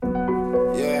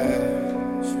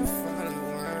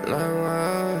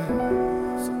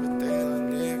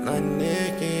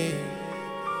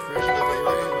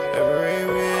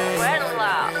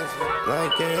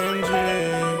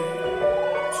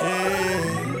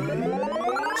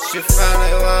She fine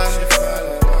like wine,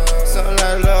 something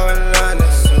like Lawz and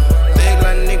Lawz. Big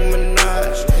like Nicki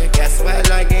Minaj, got swag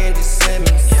like Angie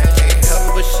Simmons. Can't help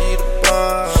it but she the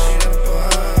bomb.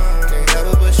 Can't help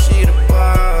it but she the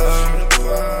bomb.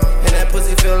 And that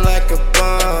pussy feel like a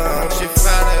bomb. She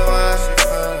fine like wine,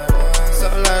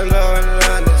 something like Lawz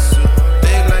and Lawz.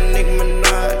 Big like Nicki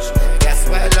Minaj, got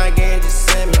swag like Angie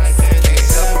Simmons. Can't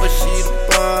help it but she the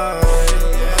bomb.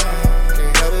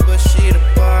 Can't help it but she the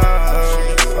bomb.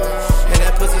 And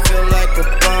that pussy feel like a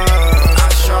bomb. I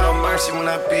show no mercy when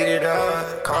I beat it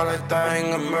up. Call that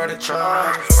thing a murder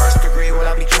charge. First degree, what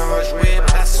I be charged with,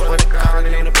 but I swear to God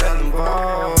it ain't a bell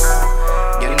involved.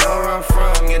 You know where I'm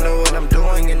from, you know what I'm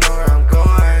doing, you know where I'm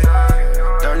going.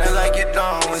 Don't act like you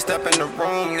don't. When step in the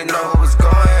room, you know who's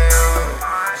going.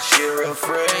 She a real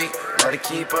freak, gotta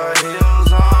keep her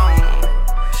heels on.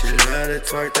 She let it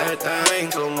twerk that thing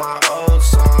to my old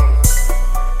song.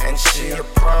 And she a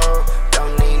pro,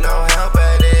 don't need no help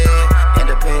at it.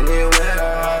 Independent with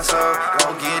her hustle,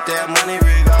 gon' get that money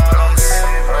regardless.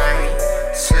 Rain,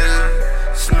 sleet,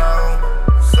 snow,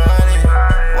 sunny.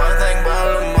 One thing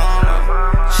about the mama,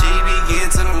 she be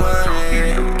getting to the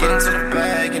money. Getting to the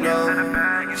bag, you know.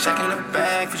 Checking the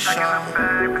bag for sure.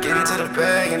 Getting to the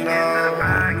bag, you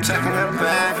know. Checking the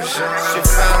bag for sure. She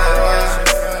found like one,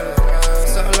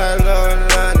 something like Lawz and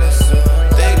Lawz.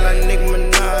 Big like Nicki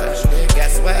Minaj, got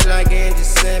swag like Angie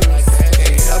Simmons.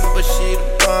 Can't help it but she the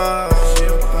bomb.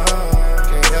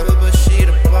 Can't help it but she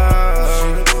the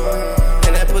bomb.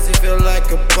 And that pussy feel like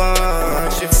a bomb.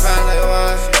 She fine like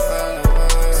wine,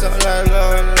 something like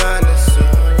Lawz and Lawz.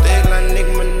 Big like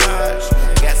Nicki Minaj,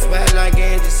 got swag like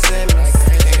Angie Simmons.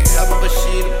 Can't help it but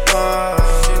she the bomb.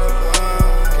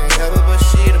 Can't help it but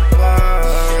she the bomb.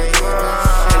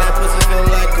 And that pussy feel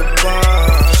like a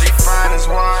bomb. She fine as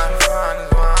wine,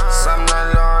 something like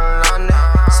Lawz and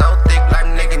Lawz. So thick like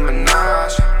Nicki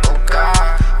Minaj. Oh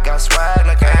God, got swag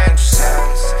like Angie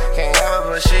Simmons. Can't help it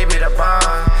but she be the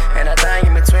bomb. And that thing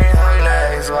in between her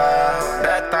legs, wow,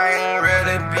 that thing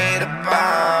really be the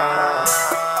bomb.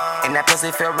 And that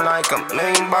pussy feel like $1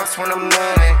 million when I'm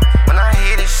in it. When I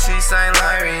hit it, she say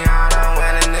like Rihanna.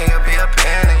 When a nigga be up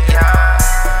in it,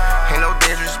 yeah. Ain't no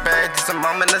disrespect, just a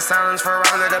moment of silence for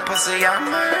all of that pussy I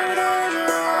murdered.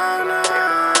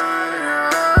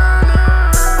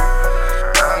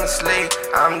 Honestly,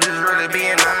 I'm just really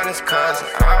being honest, cause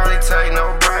I really take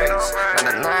no breaks.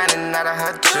 Not a 9 and not a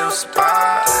hot juice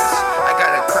spots. I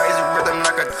got a crazy rhythm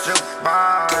like a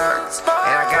jukebox.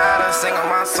 And I gotta sing on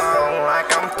my song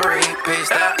like I'm 3-piece.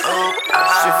 That ooh,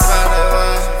 She fine like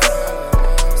wine,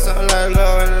 something like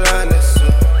Lawz and Lawz.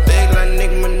 Big like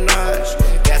Nicki Minaj,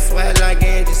 got swag like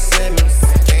Angie Simmons.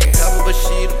 Can't help it but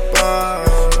she the bomb.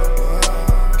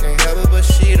 Can't help it but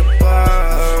she the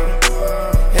bomb.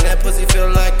 And that pussy feel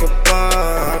like